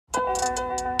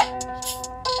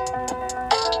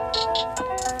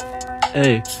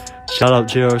Hey, shout out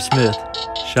J.R. Smith.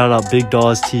 Shout out Big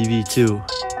Dawes TV too.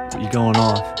 You going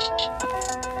off?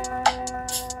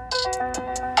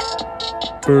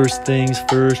 First things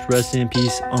first, rest in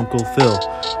peace, Uncle Phil.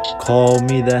 Call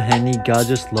me the Henny God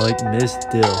just like Miss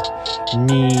Dill.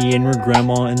 Me and her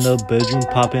grandma in the bedroom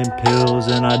popping pills,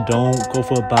 and I don't go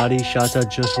for body shots, I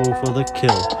just go for the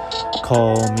kill.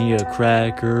 Call me a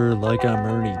cracker like I'm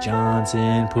Ernie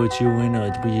Johnson. Put you in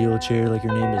a wheelchair like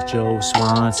your name is Joe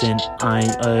Swanson. I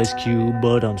ain't Ice Cube,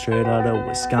 but I'm straight out of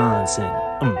Wisconsin.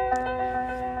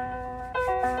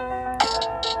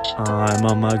 I'm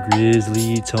on my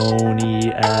Grizzly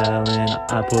Tony Allen.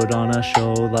 I put on a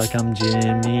show like I'm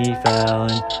Jimmy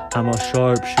Fallon. I'm a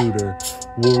sharpshooter,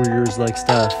 warriors like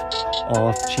Steph.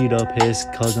 Off cheetah piss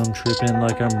cause I'm tripping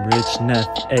like I'm Rich Neff.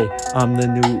 Hey, I'm the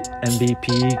new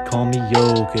MVP, call me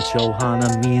Jokic.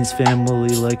 Johanna means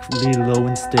family like Lilo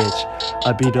and Stitch.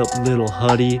 I beat up Little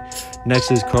Huddy, next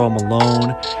is Karl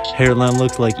Malone. Hairline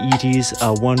looks like E.T.'s,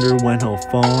 I wonder when he'll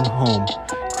phone home.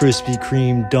 Krispy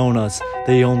Kreme donuts,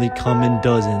 they only come in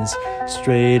dozens.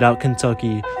 Straight out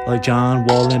Kentucky, like John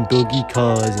Wall and Boogie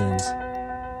Cousins.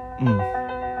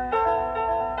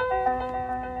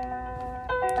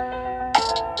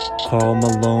 Karl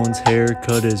Malone's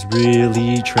haircut is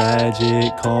really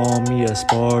tragic. Call me a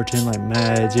Spartan like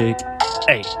Magic.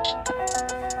 Hey,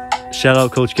 shout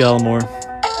out Coach Gallimore.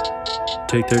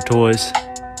 Take their toys.